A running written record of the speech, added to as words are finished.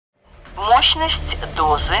Мощность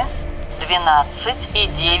дозы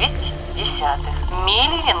 12,9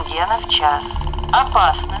 милли-рентгена в час.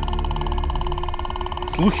 Опасно.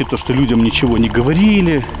 Слухи, то, что людям ничего не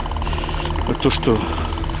говорили, то, что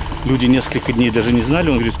люди несколько дней даже не знали,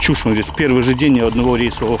 он говорит, чушь, он говорит, в первый же день ни одного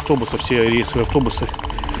рейсового автобуса, все рейсовые автобусы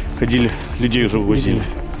ходили, людей уже вывозили.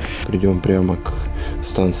 Придем прямо к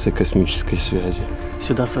станции космической связи.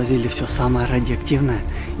 Сюда свозили все самое радиоактивное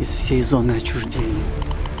из всей зоны отчуждения.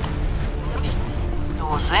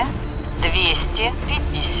 Дозы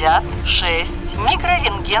 256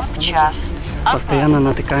 микрорентген в час. Постоянно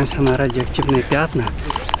натыкаемся на радиоактивные пятна.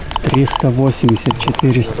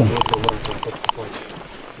 380-400.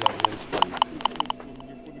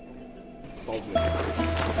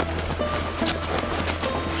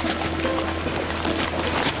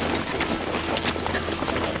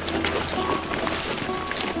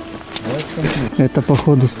 Это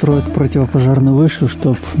походу строят противопожарный вышел,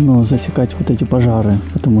 чтобы засекать вот эти пожары,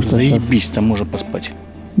 потому что заебись, сейчас... там можно поспать.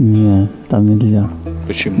 Не, там нельзя.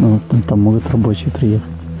 Почему? Там могут рабочие приехать.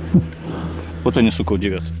 Вот они, сука,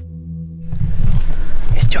 удивятся.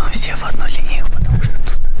 Идем все в одну линейку, потому что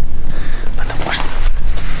тут...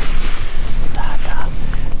 Да,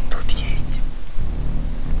 тут есть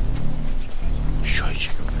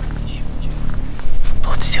счетчик.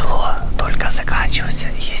 Тут село только заканчивается,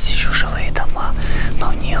 есть еще жилые дома, но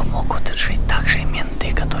в них могут жить также и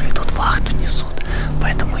менты, которые тут вахту несут.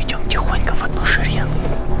 Поэтому идем тихонько в одну шеренгу.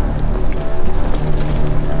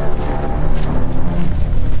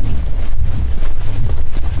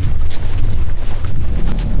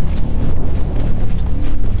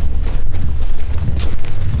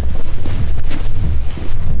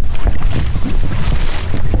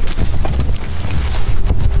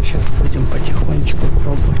 Сейчас будем потихонечку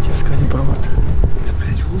пробовать искать брод. Это,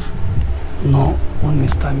 блядь, ужин? Но он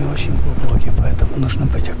местами очень глубокий, поэтому нужно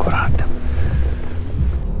быть аккуратным.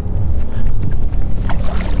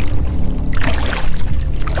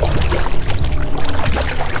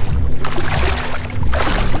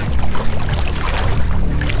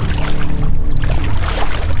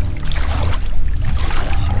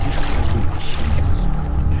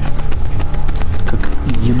 Как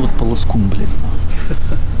едут полоском, блядь.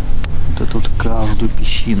 Вот эту вот каждую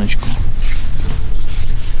песчиночку.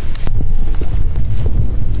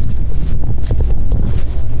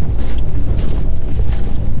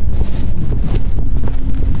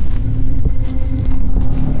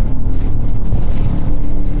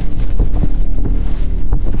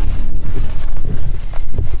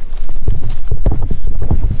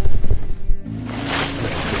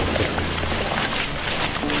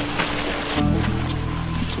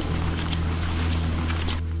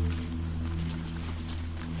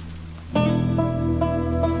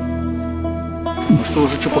 Что,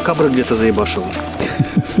 уже чупакабра где-то заебашила?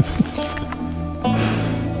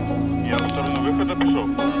 Я в сторону выхода пошел.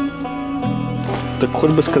 Так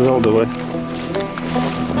хоть бы сказал, давай.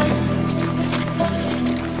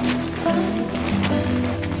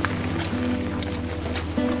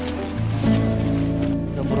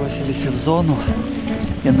 Забросились в зону,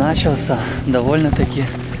 и начался довольно-таки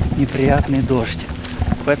неприятный дождь.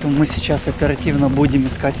 Поэтому мы сейчас оперативно будем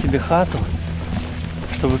искать себе хату,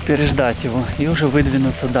 чтобы переждать его и уже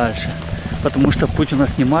выдвинуться дальше. Потому что путь у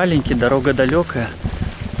нас не маленький, дорога далекая,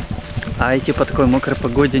 а идти по такой мокрой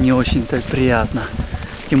погоде не очень-то приятно.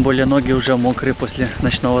 Тем более ноги уже мокрые после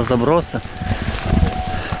ночного заброса.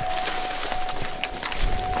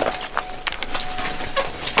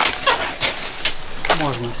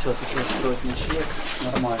 Можно все-таки устроить ночлег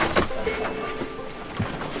нормально.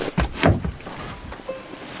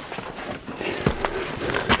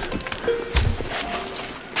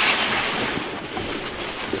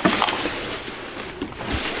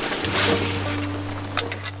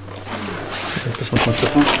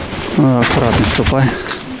 Аккуратно ступай.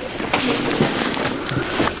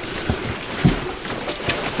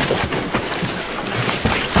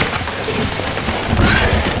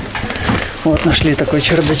 Вот нашли такой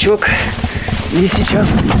чердачок. И сейчас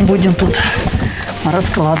будем тут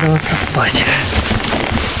раскладываться спать.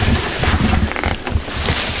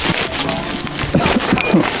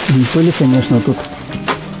 Не пыли, конечно, тут.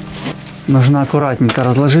 Нужно аккуратненько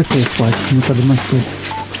разложиться и спать, не подмостить.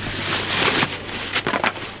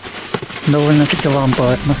 Довольно-таки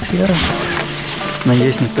ламповая атмосфера.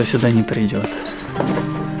 Надеюсь, никто сюда не придет.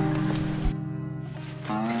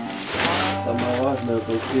 Самое важное —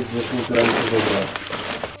 это успеть заснуть раньше добра.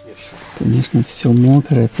 Конечно, все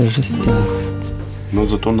мокрое, это жестяк. Но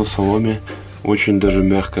зато на соломе очень даже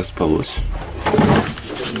мягко спалось.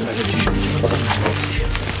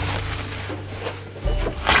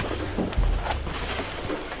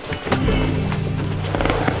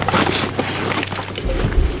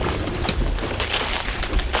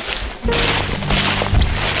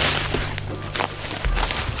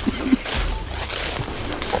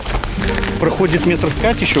 Проходит метров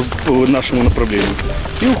 5 еще по нашему направлению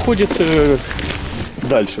и уходит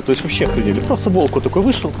дальше. То есть вообще ходили. Просто волку такой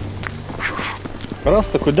вышел. Раз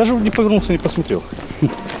такой, даже не повернулся, не посмотрел.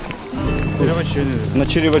 На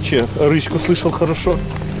череваче рыську слышал хорошо.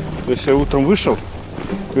 То есть я утром вышел,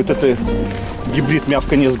 и вот это гибрид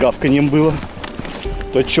мявканье с гавканьем было.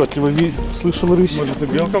 То отчетливо слышал рысь. Может, это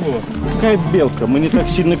белка была? Какая белка? Мы не так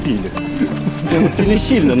сильно пили. Мы пили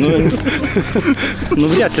сильно, но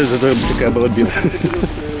вряд ли это такая была белка.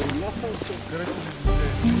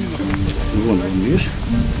 Вон, видишь?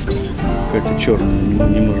 Какая-то черная,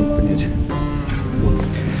 не можем понять.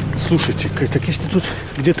 Слушайте, так если тут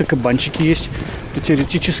где-то кабанчики есть, то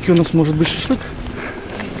теоретически у нас может быть шашлык.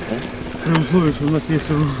 При условии, что у нас есть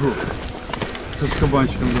ружок. С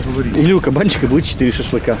кабанчиком договорились. Или у кабанчика будет 4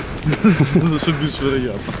 шашлыка. Ну, что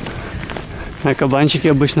вероятно. А кабанчики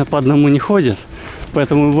обычно по одному не ходят,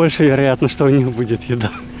 поэтому больше вероятно, что у них будет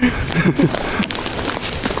еда.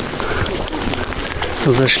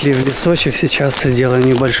 Зашли в лесочек, сейчас сделаем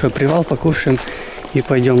небольшой привал, покушаем и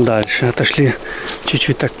пойдем дальше. Отошли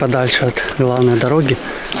чуть-чуть так подальше от главной дороги,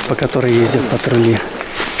 по которой ездят патрули,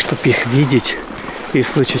 чтобы их видеть и в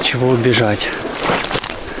случае чего убежать.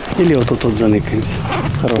 Или вот тут заныкаемся.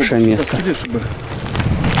 Хорошее место.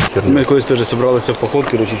 Ми колись теж зібралися в поход,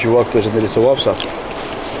 коротше, чувак теж нарисувався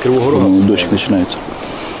з Кривого Рога. Дощ починається.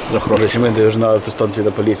 Коротше, ми теж на автостанції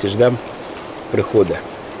на Полісі ждемо, приходить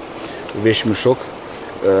вещмішок,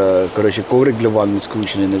 коротше, коврик для ванни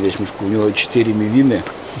скручений на вещмішку, у нього 4 мівіни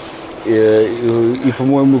і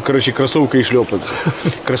по-моєму, коротше, кросовки і шльопанці.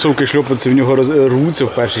 Кросовки і шльопанці в нього рвуться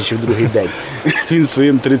в перший чи в другий день. Він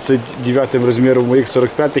своїм 39-м розміром моїх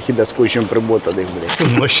 45-х іде скотчем примотаних,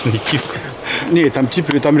 блядь. Мощний тип. Ні,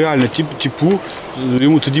 там реально типу,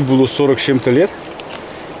 йому тоді було 40 з чим-то лет.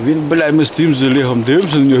 Він, блядь, ми з тим з Олегом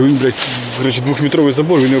дивимося на нього, він, блядь, коротше, 2-метровий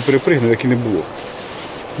забор, він його перепригнув, як і не було.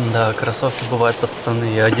 Да, кроссовки бывают под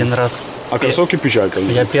штаны. Я один раз... А кроссовки печалька.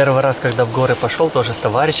 Я первый раз, когда в горы пошел, тоже с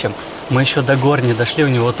товарищем, мы еще до гор не дошли, у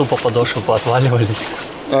него тупо подошвы поотваливались.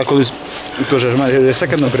 А колись теж, я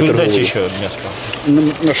секондом приторговую. Дайте еще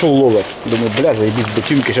место. Нашел лова. Думаю, блядь, заебись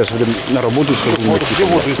ботинки, сейчас на работу схожу. Где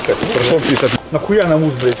воду искать? Прошел 50. Нахуя нам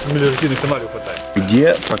уж, блядь, мелюзгины канале хватает?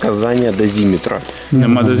 Где показания дозиметра?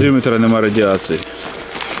 Нема дозиметра, нема радиации.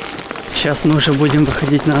 Сейчас мы уже будем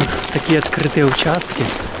выходить на такие открытые участки,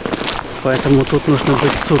 поэтому тут нужно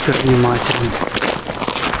быть супер внимательным.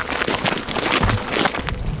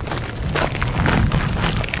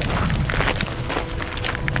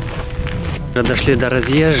 Дошли до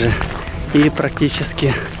разъезжи и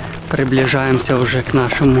практически приближаемся уже к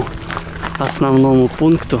нашему основному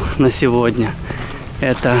пункту на сегодня.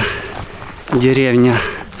 Это деревня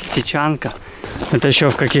Стечанка. Это еще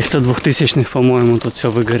в каких-то 2000-х, по-моему, тут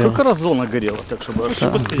все выгорело. Сколько раз зона горела, так чтобы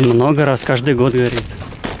Много раз, каждый год горит.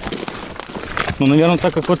 Ну, наверное,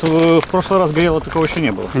 так как вот в прошлый раз горело, такого еще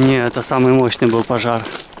не было. Не, это самый мощный был пожар.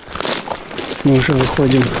 Мы уже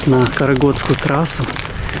выходим на Карагодскую трассу.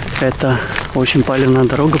 Это очень палевная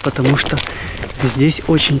дорога, потому что здесь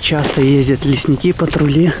очень часто ездят лесники,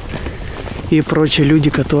 патрули и прочие люди,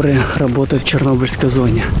 которые работают в Чернобыльской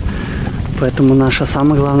зоне. Поэтому наша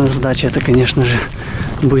самая главная задача — это, конечно же,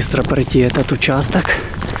 быстро пройти этот участок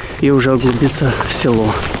и уже углубиться в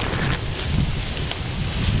село.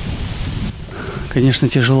 Конечно,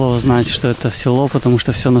 тяжело узнать, что это село, потому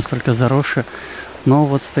что все настолько заросшее. Но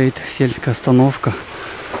вот стоит сельская остановка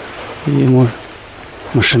и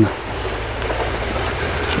машина.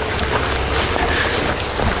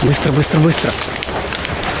 Быстро, быстро, быстро.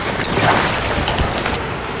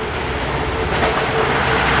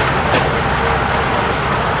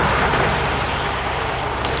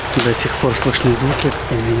 До сих пор слышны звуки,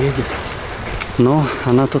 как она едет. Но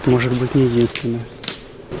она тут может быть не единственная.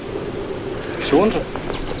 Все он же?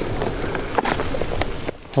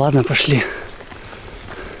 Ладно, пошли.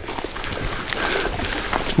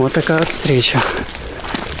 Вот такая вот встреча.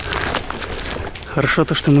 Хорошо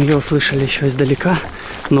то, что мы ее услышали еще издалека,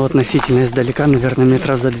 но относительно издалека, наверное,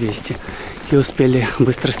 метров за 200. И успели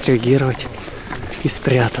быстро среагировать и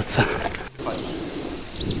спрятаться.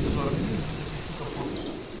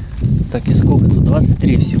 Так, и сколько тут?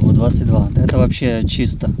 23 всего, 22. Это вообще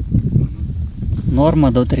чисто.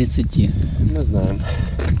 Норма до 30. Не знаю.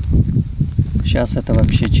 Сейчас это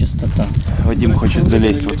вообще чистота. Вадим хочет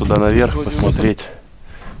залезть вот туда наверх, посмотреть,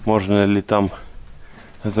 можно ли там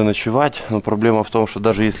заночевать. Но проблема в том, что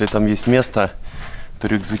даже если там есть место, То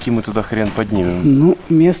рюкзаки мы туда хрен поднимем. Ну,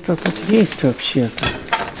 место тут есть вообще-то.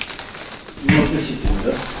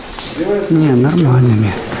 Не, нормальное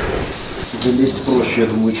место. Залезть проще, я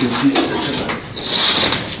думаю, чем съездить сюда.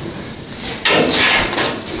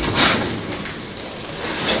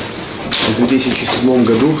 В 2007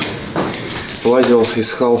 году лазил,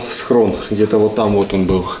 искал схрон. Где-то вот там вот он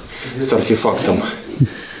был с артефактом.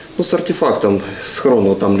 Ну, с артефактом схрон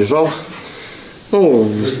вот там лежал. Ну,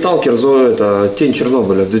 сталкер зоны, это тень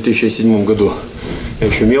Чернобыля в 2007 году. Я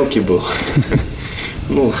еще мелкий был.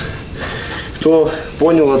 Ну, кто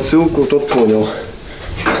понял отсылку, тот понял.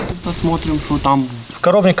 Посмотрим, что там. В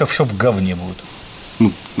коровниках все в говне будет.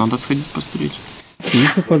 Ну, надо сходить посмотреть.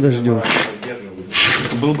 Ну-ка подождем.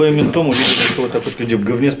 Был бы я ментом, увидел, что вот так вот люди в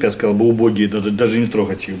говне спят, сказал бы убогие, даже не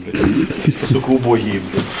трогать их, блядь. Чисто, сука, убогие,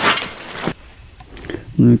 блядь.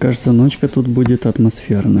 Мне кажется, ночка тут будет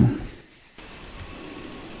атмосферная.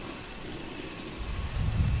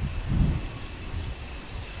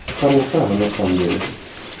 Самое странное, на самом деле.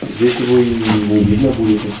 Здесь его и не видно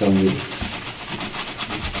будет, на самом деле.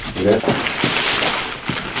 Вряд ли.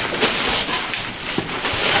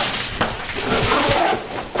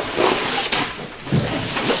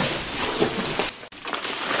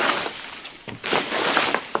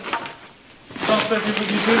 Там, кстати,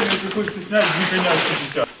 будет жирный, если хочешь снять, 2 коня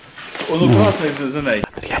 60. Он укладывается за ней.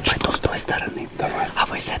 Я пойду с той стороны. Давай. А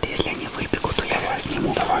вы с этой, если они выбегут, то я их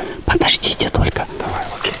сниму. Давай. Подождите только. Давай,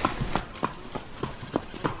 окей.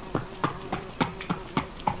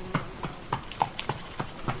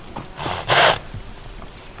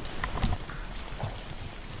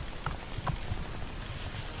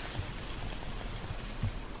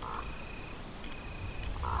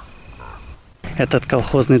 Этот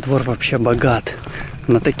колхозный двор вообще богат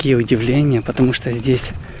на такие удивления, потому что здесь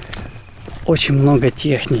очень много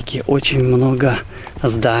техники, очень много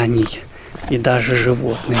зданий и даже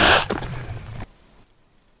животных.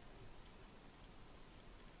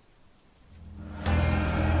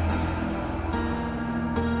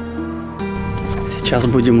 Сейчас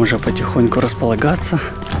будем уже потихоньку располагаться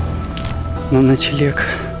на ночлег,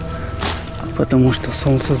 потому что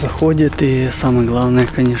солнце заходит, и самое главное,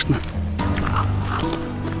 конечно,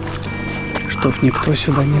 чтоб никто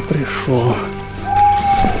сюда не пришел.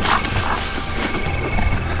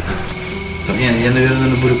 Я, наверное,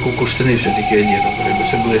 на буряку штани все-таки одену, бо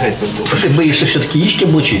це буде геть без. Ти боїшся все-таки яички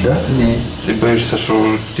облучить, да? Ні. Ты боишься,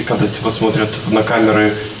 что когда тебя посмотрят на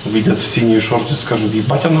камеры, увидят в синие шорты, скажут,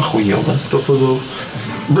 ебать, он охуел, да? 100%.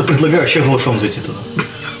 Предлагаю ще голышом зайти туда.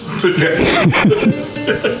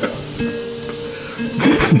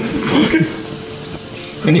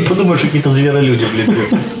 Они подумают, что какие-то зверолюди,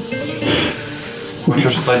 блин.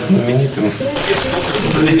 Хочешь стать знаменитым?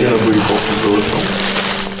 Залети на буряков с голышом.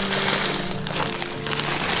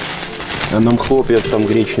 А нам хлопьев там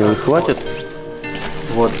гречневых хватит?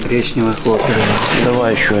 Вот гречневый хлопья.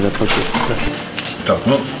 Давай еще этот пакет. Так,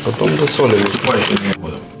 ну, Потом досолим.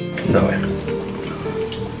 Давай.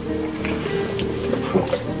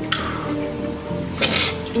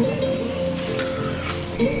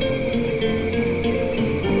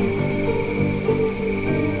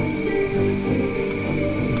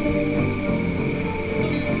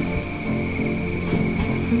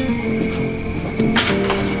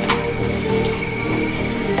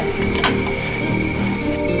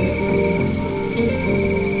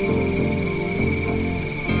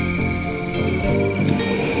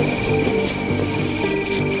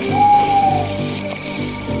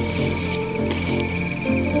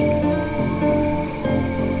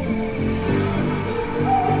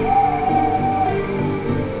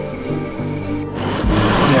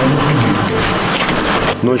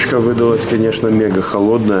 Ночка выдалась, конечно, мега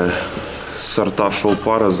холодная. С рта шел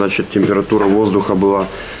пара, значит, температура воздуха была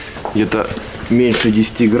где-то меньше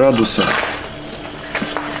 10 градусов.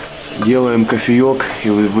 Делаем кофеек и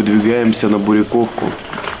выдвигаемся на буряковку.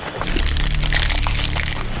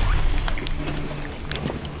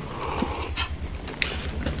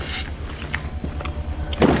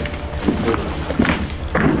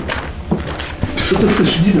 что ты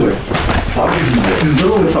слышишь, иди давай. Ты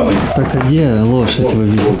здоровый самый. Так, а где лошадь вы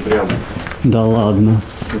видели? Прям Да ладно.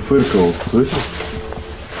 фыркал, слышишь?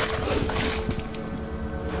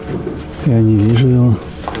 Я не вижу его.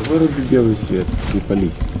 Выруби белый свет и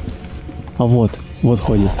пались. А вот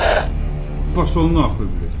ходит. Пошел нахуй,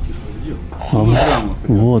 блядь. А Ну,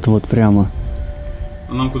 прямо. вот прямо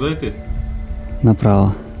А нам куда идти?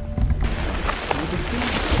 направо.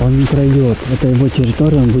 Он не пройдет. Это его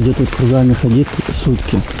территория, он будет тут кругами ходить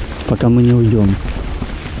сутки, пока мы не уйдем.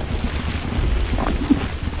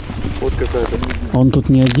 Вот какая-то. Он тут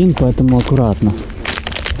не один, поэтому аккуратно.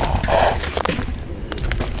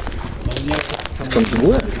 Там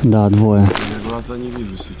двое? Да, двое. Я глаза не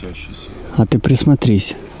вижу светящиеся. А ты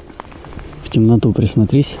присмотрись. В темноту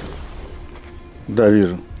присмотрись. Да,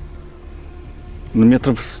 вижу. Ну,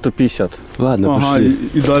 метров 150. Ладно, Ага, пошли.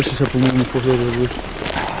 и дальше сейчас, по-моему, пожар будет.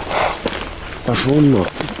 Пошел на.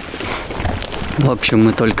 В общем,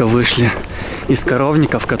 мы только вышли из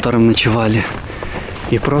коровника, в котором ночевали.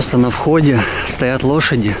 И просто на входе стоят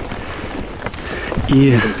лошади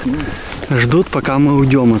и ждут, пока мы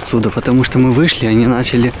уйдем отсюда. Потому что мы вышли, они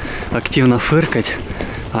начали активно фыркать,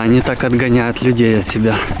 а они так отгоняют людей от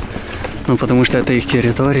себя. Ну, потому что это их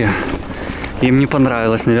территория. Им не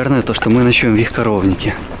понравилось, наверное, то, что мы ночуем в их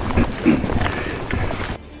коровнике.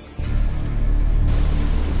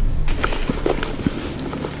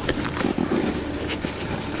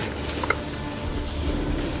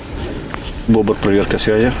 Бобр, проверка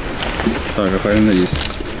связи. Так, а правильно есть.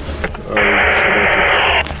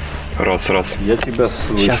 Раз. Я тебя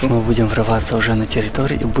слышу. Сейчас мы будем врываться уже на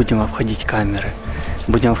территорию и будем обходить камеры.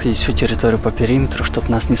 Будем обходить всю территорию по периметру, чтобы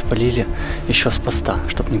нас не спалили еще с поста,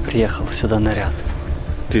 чтобы не приехал сюда наряд.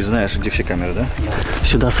 Ты знаешь, где все камеры, да?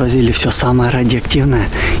 Сюда свозили все самое радиоактивное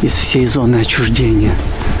из всей зоны отчуждения.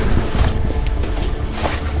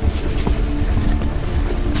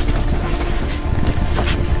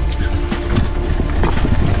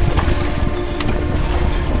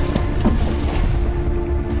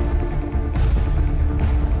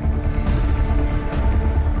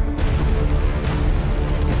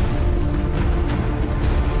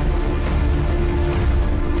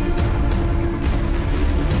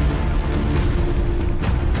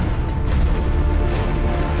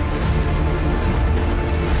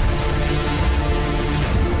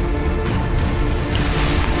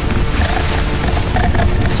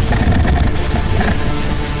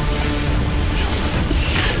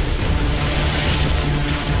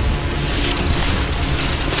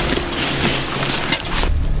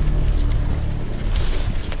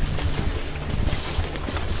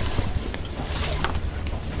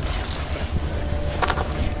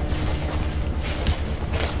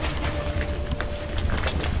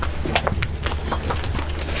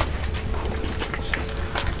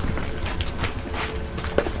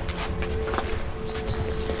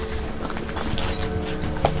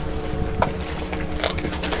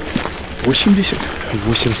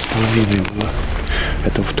 Восемь с половиной было.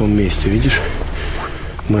 Это в том месте, видишь?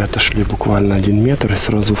 Мы отошли буквально 1 метр и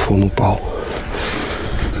сразу фон упал.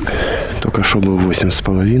 Только что был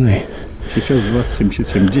 8,5. Сейчас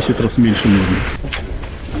 20,77, 10 раз меньше нужно.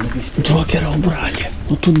 Джокера убрали.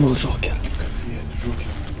 Вот тут был Джокер.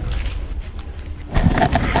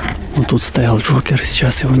 Вот тут стоял Джокер,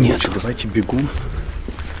 сейчас его нет. Давайте бегом.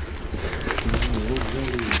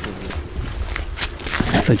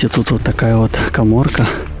 Кстати, тут вот такая вот каморка.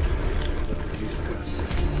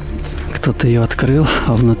 Кто-то ее открыл,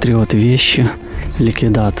 а внутри вот вещи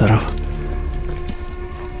ликвидаторов.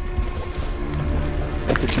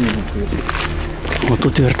 Вот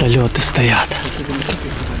тут вертолеты стоят.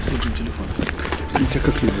 Смотрите,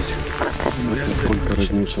 как любят. Насколько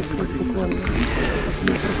разница буквально.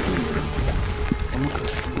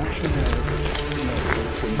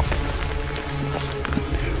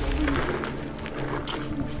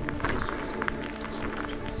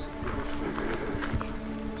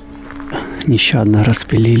 Нещадно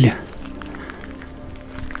распилили.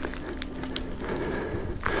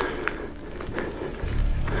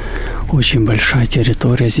 Очень большая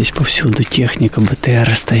территория, здесь повсюду техника,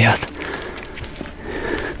 БТРы стоят.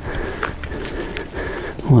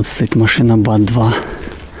 Вот стоит машина БАТ-2.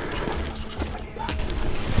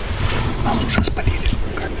 Нас уже спалили.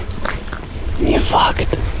 Не факт.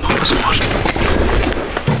 Ну, возможно.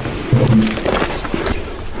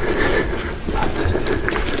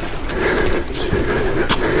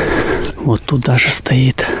 Вот тут даже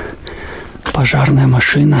стоит пожарная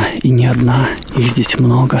машина, и не одна, их здесь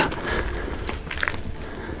много.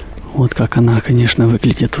 Вот как она, конечно,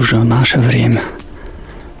 выглядит уже в наше время.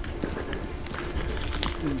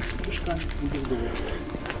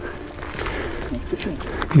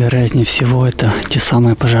 Вероятнее всего, это те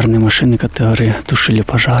самые пожарные машины, которые тушили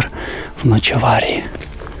пожар в ночь аварии.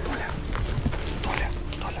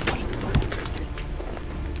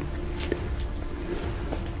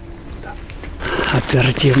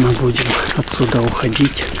 Оперативно будем отсюда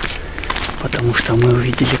уходить, потому что мы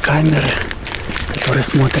увидели камеры, которые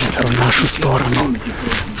смотрят в нашу сторону.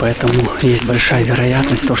 Поэтому есть большая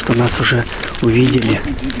вероятность, то, что нас уже увидели,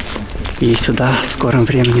 и сюда в скором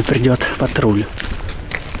времени придет патруль.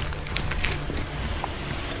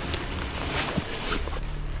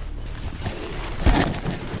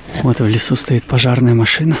 Вот в лесу стоит пожарная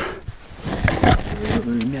машина.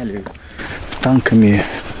 останками.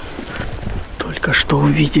 Только что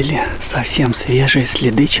увидели совсем свежие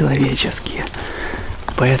следы человеческие.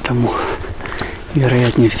 Поэтому,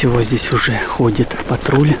 вероятнее всего, здесь уже ходит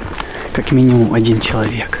патруль, как минимум один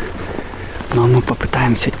человек. Но мы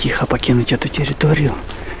попытаемся тихо покинуть эту территорию,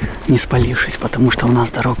 не спалившись, потому что у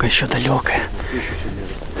нас дорога еще далекая.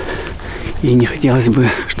 И не хотелось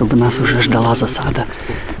бы, чтобы нас уже ждала засада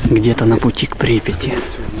где-то на пути к Припяти.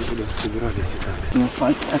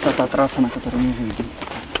 Асфальт — это та трасса, на которую мы выйдем.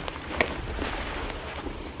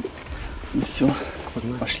 Ну все,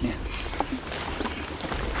 пошли.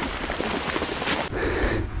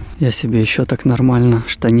 Я себе еще так нормально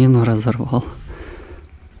штанину разорвал.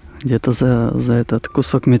 Где-то за этот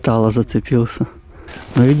кусок металла зацепился.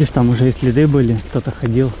 Но видишь, там уже и следы были, кто-то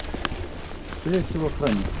ходил. Скорее всего,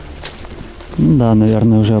 охранник. Ну да,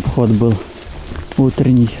 наверное, уже обход был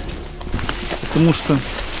утренний. Потому что,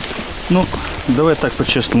 ну, давай так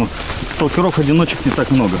по-честному, сталкеров-одиночек не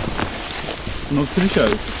так много. Но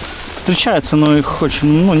встречаются. Встречаются, но их очень,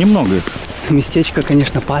 ну, немного их. Местечко,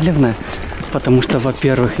 конечно, палевное, потому что,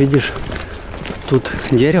 во-первых, видишь, тут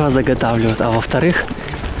дерево заготавливают, а во-вторых,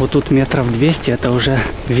 вот тут метров 200 это уже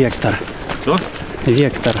вектор. Что?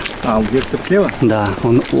 Вектор. А, вектор слева? Да,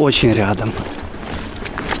 он очень рядом.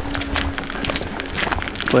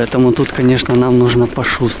 Поэтому тут, конечно, нам нужно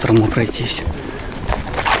по-шустрому пройтись.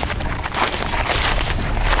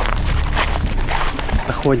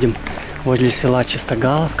 Находим возле села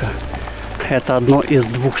Чистогаловка. Это одно из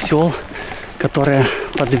двух сел, которое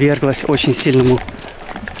подверглось очень сильному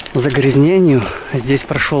загрязнению. Здесь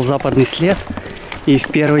прошел западный след, и в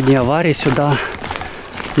первые дни аварии сюда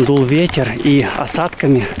дул ветер, и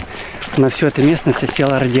осадками на всю эту местность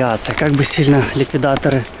осела радиация. Как бы сильно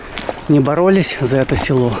ликвидаторы не боролись за это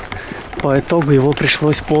село, по итогу его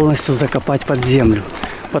пришлось полностью закопать под землю,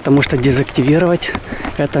 потому что дезактивировать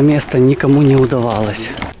это место никому не удавалось.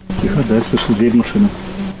 Тихо, да, я слышал дверь машины.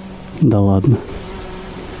 Да ладно.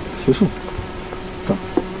 Слышал? Там.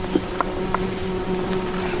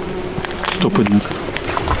 Стопудник.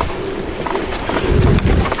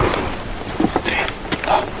 Дверь,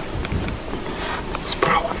 да.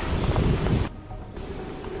 Справа.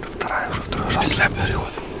 Вторая уже. После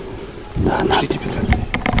переход. Да, Пошли тебе туда.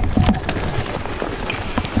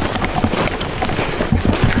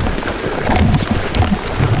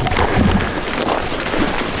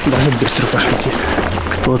 даже быстро пошли.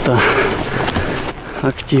 Кто-то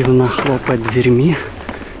активно хлопает дверьми.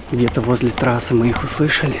 Где-то возле трассы мы их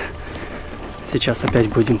услышали. Сейчас опять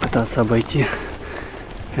будем пытаться обойти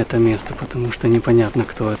это место, потому что непонятно,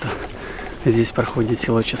 кто это. Здесь проходит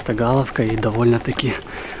село Чистогаловка и довольно-таки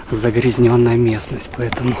загрязненная местность,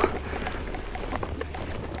 поэтому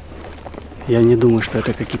я не думаю, что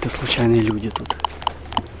это какие-то случайные люди тут.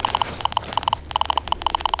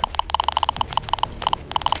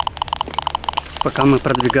 Пока мы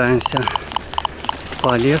продвигаемся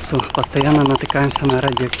по лесу, постоянно натыкаемся на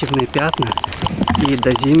радиоактивные пятна, и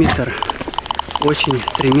дозиметр очень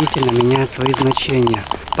стремительно меняет свои значения.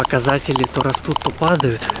 Показатели то растут, то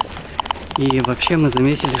падают. И вообще мы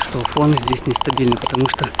заметили, что фон здесь нестабильный, потому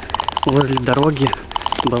что возле дороги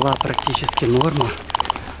была практически норма,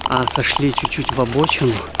 а сошли чуть-чуть в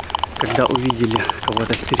обочину, когда увидели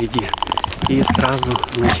кого-то впереди, и сразу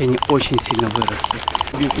значения очень сильно выросли.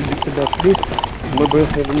 Если бы сюда шли, мы бы,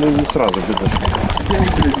 я думаю, не сразу бы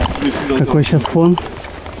дошли. Какой сейчас фон?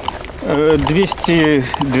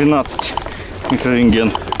 212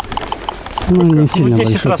 микрорентген. Ну, не сильно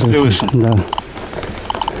 10 раз большой, превышен. Да.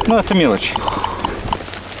 Ну, это мелочь.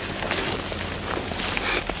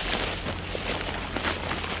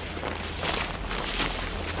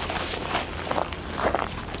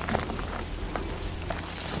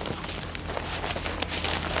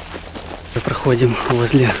 Мы проходим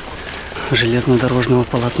возле железнодорожного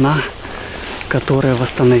полотна, которое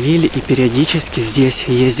восстановили, и периодически здесь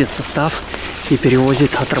ездит состав и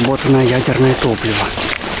перевозит отработанное ядерное топливо.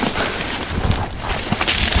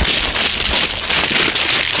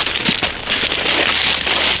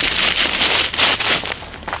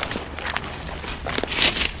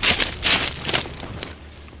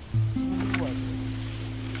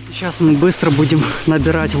 Сейчас мы быстро будем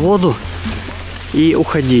набирать воду и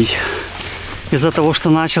уходить. Из-за того, что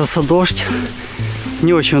начался дождь,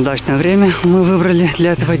 не очень удачное время мы выбрали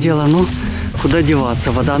для этого дела, но куда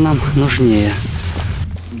деваться, вода нам нужнее.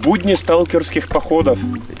 Будни сталкерских походов.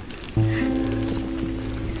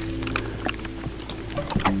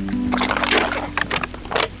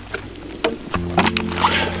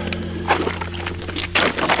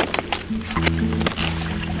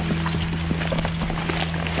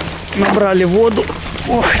 Набрали воду.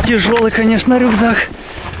 Ох, тяжелый, конечно, рюкзак.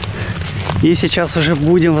 И сейчас уже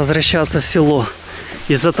будем возвращаться в село.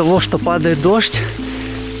 Из-за того, что падает дождь,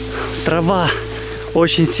 трава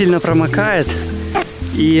очень сильно промокает.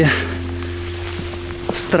 И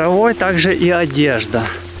с травой также и одежда.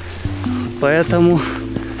 Поэтому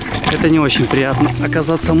это не очень приятно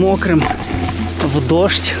оказаться мокрым в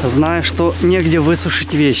дождь, зная, что негде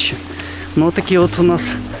высушить вещи. Но такие вот у нас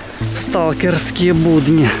сталкерские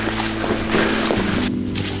будни.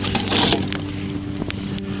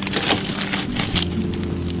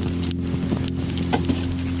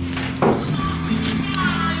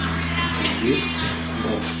 Есть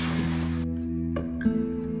дальше.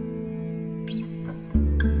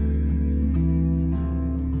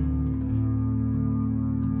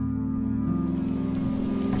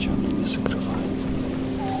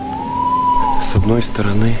 С одной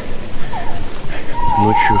стороны,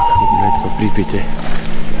 ночью гулять по Припяти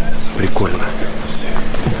прикольно,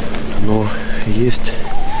 но есть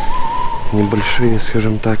небольшие,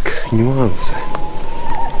 скажем так, нюансы.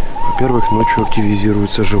 Во-первых, ночью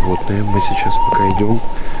активизируются животные. Мы сейчас, пока идем,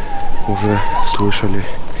 уже слышали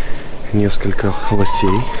несколько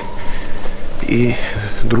лосей. И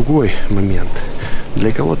другой момент.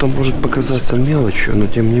 Для кого-то может показаться мелочью, но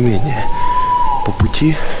тем не менее, по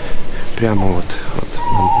пути, прямо вот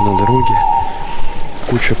на дороге,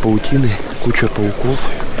 куча паутины, куча пауков.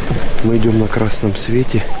 Мы идем на красном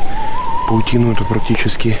свете. Паутину это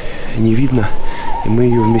практически не видно. И мы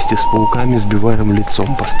ее вместе с пауками сбиваем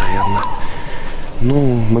лицом постоянно.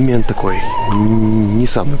 Ну, момент такой, не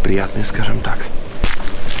самый приятный, скажем так.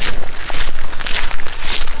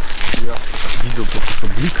 Я видел только что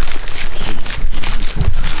блик.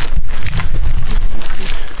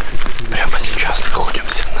 Прямо сейчас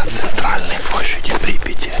находимся на центральной площади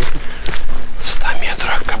Припяти. В 100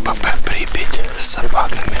 метрах КПП Припять с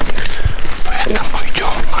собаками. Поэтому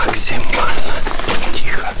идем максимально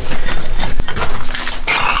тихо.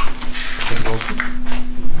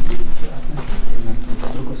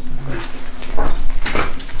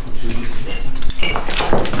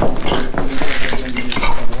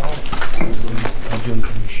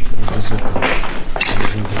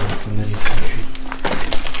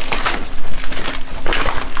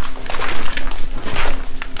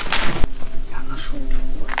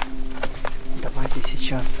 Давайте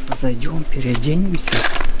сейчас зайдем, переоденемся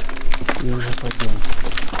и уже пойдем.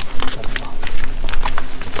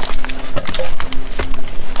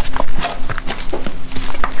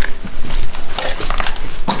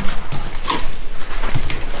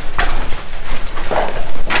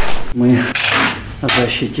 Мы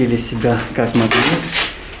защитили себя как могли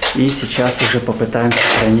и сейчас уже попытаемся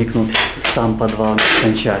проникнуть в сам подвал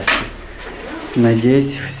санчасти.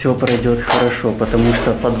 Надеюсь, все пройдет хорошо, потому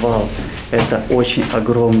что подвал — это очень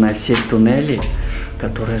огромная сеть туннелей,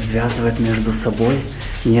 которая связывает между собой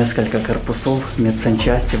несколько корпусов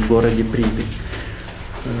медсанчасти в городе Припять.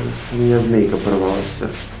 У меня змейка порвалась.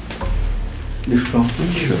 И что?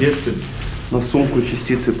 Ничего. На сумку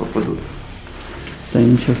частицы попадут. Да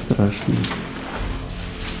ничего страшного.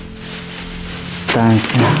 Пытаемся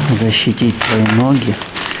защитить свои ноги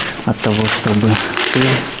от того, чтобы пыль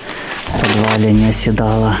в подвале не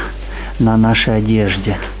оседала на нашей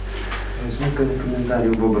одежде. Возьми-ка на комментарий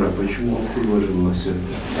у Бобра, почему он выложил на все это.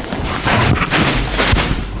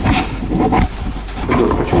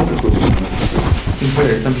 Почему такой?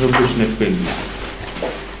 Там же обычная пыль.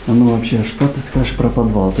 А ну вообще, что ты скажешь про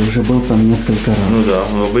подвал? Ты уже был там несколько раз. Ну да,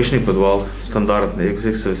 обычный подвал, стандартный,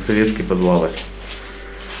 как советские подвалы.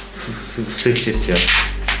 В всех частях.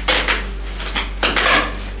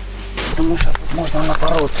 Потому что тут можно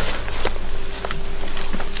напороться.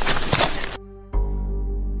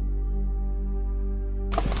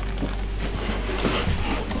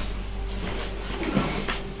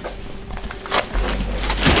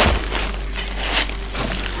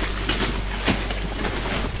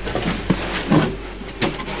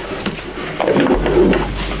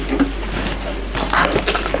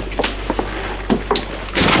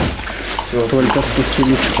 Только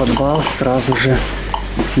спустились в подвал, сразу же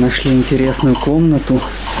нашли интересную комнату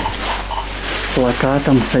с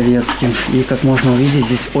плакатом советским. И, как можно увидеть,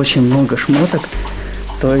 здесь очень много шмоток.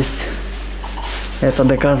 То есть это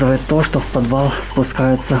доказывает то, что в подвал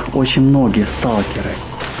спускаются очень многие сталкеры.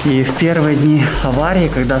 И в первые дни аварии,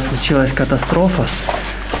 когда случилась катастрофа,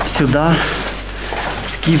 сюда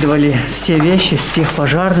скидывали все вещи с тех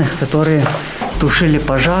пожарных, которые тушили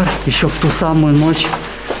пожар еще в ту самую ночь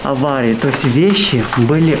аварии. То есть вещи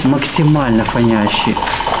были максимально фонящие.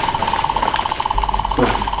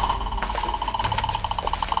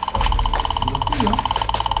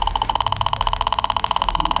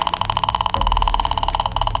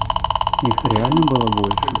 Их реально было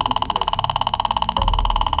больше.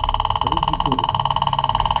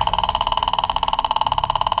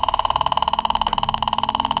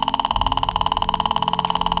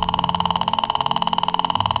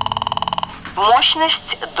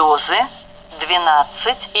 Мощность дозы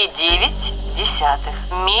 12,9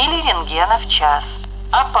 милливенгена в час.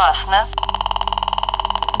 Опасно.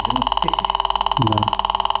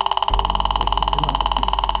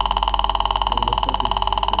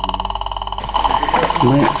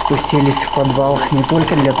 Мы спустились в подвал не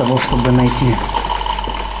только для того, чтобы найти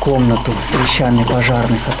комнату с вещами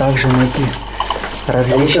пожарных, а также найти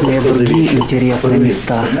различные другие интересные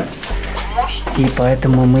места. И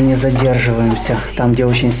поэтому мы не задерживаемся там, где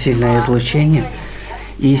очень сильное излучение.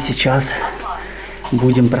 И сейчас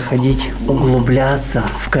будем проходить, углубляться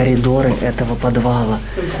в коридоры этого подвала,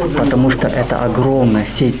 потому что это огромная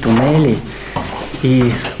сеть туннелей,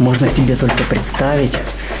 и можно себе только представить,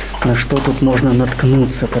 на что тут можно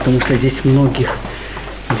наткнуться, потому что здесь многих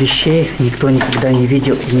вещей никто никогда не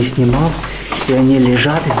видел и не снимал, и они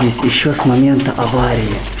лежат здесь еще с момента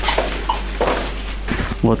аварии.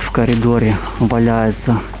 Вот в коридоре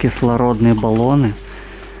валяются кислородные баллоны.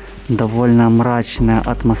 Довольно мрачная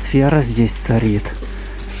атмосфера здесь царит.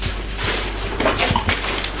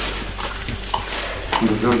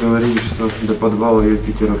 Вы говорили, что до подвала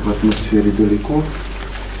Юпитера по атмосфере далеко.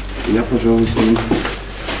 Я, пожалуй, с ним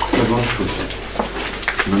соглашусь.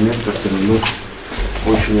 Но место все равно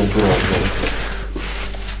очень антуражное.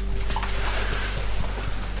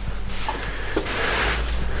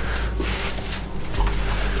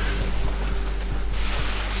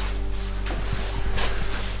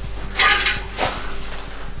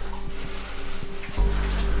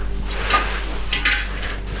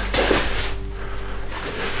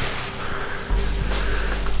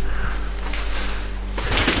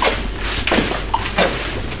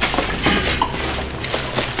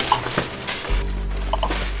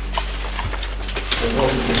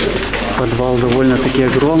 Подвал довольно-таки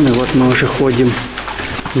огромный. Вот мы уже ходим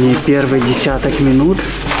не первый десяток минут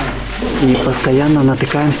и постоянно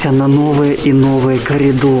натыкаемся на новые и новые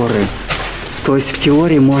коридоры. То есть в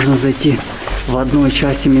теории можно зайти в одной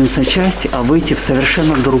части части, а выйти в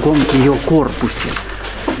совершенно другом ее корпусе.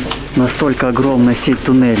 Настолько огромная сеть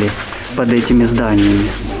туннелей под этими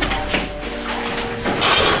зданиями.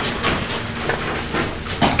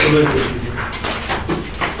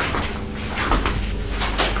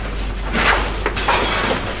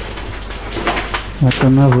 Это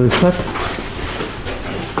на выход.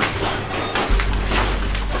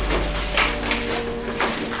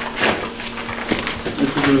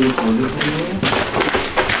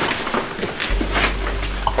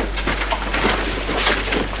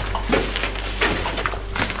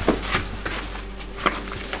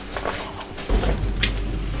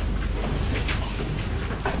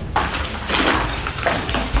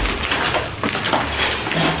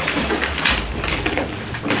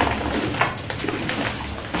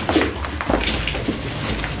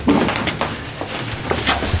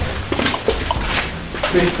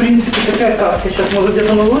 То есть, в принципе, такая каска сейчас может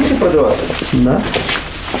где-то на улице продаваться? Да.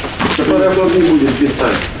 Тогда кто не будет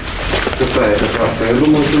писать, какая это краска. Я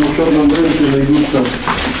думал, что на черном рынке найдутся.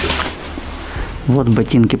 Вот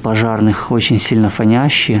ботинки пожарных, очень сильно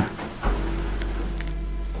фонящие.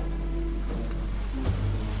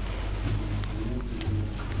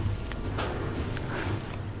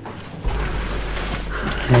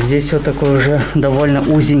 Здесь вот такой уже довольно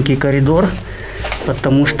узенький коридор,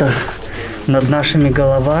 потому что над нашими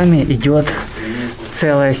головами идет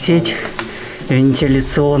целая сеть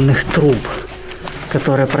вентиляционных труб,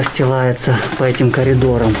 которая простилается по этим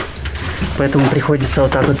коридорам. Поэтому приходится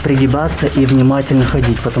вот так вот пригибаться и внимательно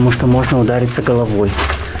ходить, потому что можно удариться головой.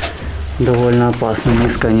 Довольно опасно,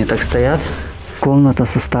 низко они так стоят. Комната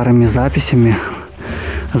со старыми записями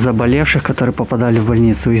заболевших, которые попадали в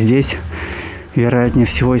больницу. И здесь, вероятнее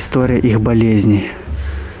всего, история их болезней.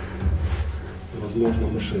 Возможно,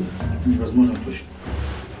 машина. Невозможно точно.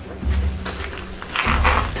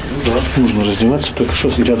 Ну да, нужно раздеваться. Только что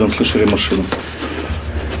рядом слышали машину.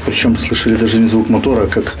 Причем слышали даже не звук мотора, а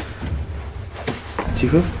как...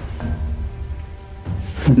 Тихо?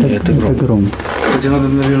 Это гром. Кстати, надо,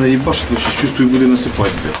 наверное, ебашить, потому что чувствую, буду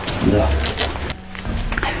насыпать. Да.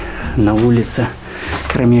 На улице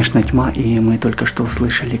кромешная тьма, и мы только что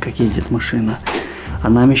услышали, как едет машина. А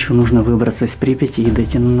нам еще нужно выбраться из Припяти и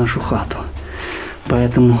дойти на нашу хату.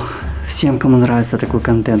 Поэтому всем, кому нравится такой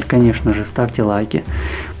контент, конечно же, ставьте лайки,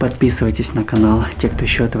 подписывайтесь на канал, те, кто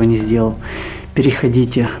еще этого не сделал.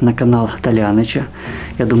 Переходите на канал Толяныча.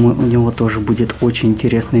 Я думаю, у него тоже будет очень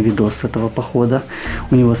интересный видос с этого похода.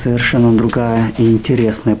 У него совершенно другая и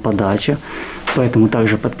интересная подача. Поэтому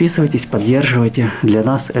также подписывайтесь, поддерживайте. Для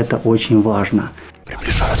нас это очень важно.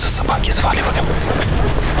 Приближаются собаки, сваливаем.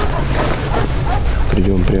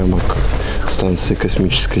 Придем прямо к станции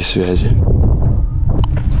космической связи.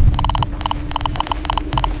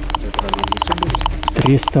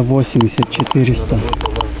 380-400.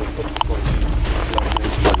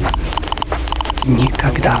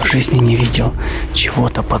 Никогда в жизни не видел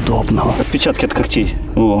чего-то подобного. Отпечатки от когтей.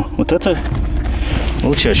 О, вот это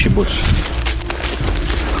волчачий больше.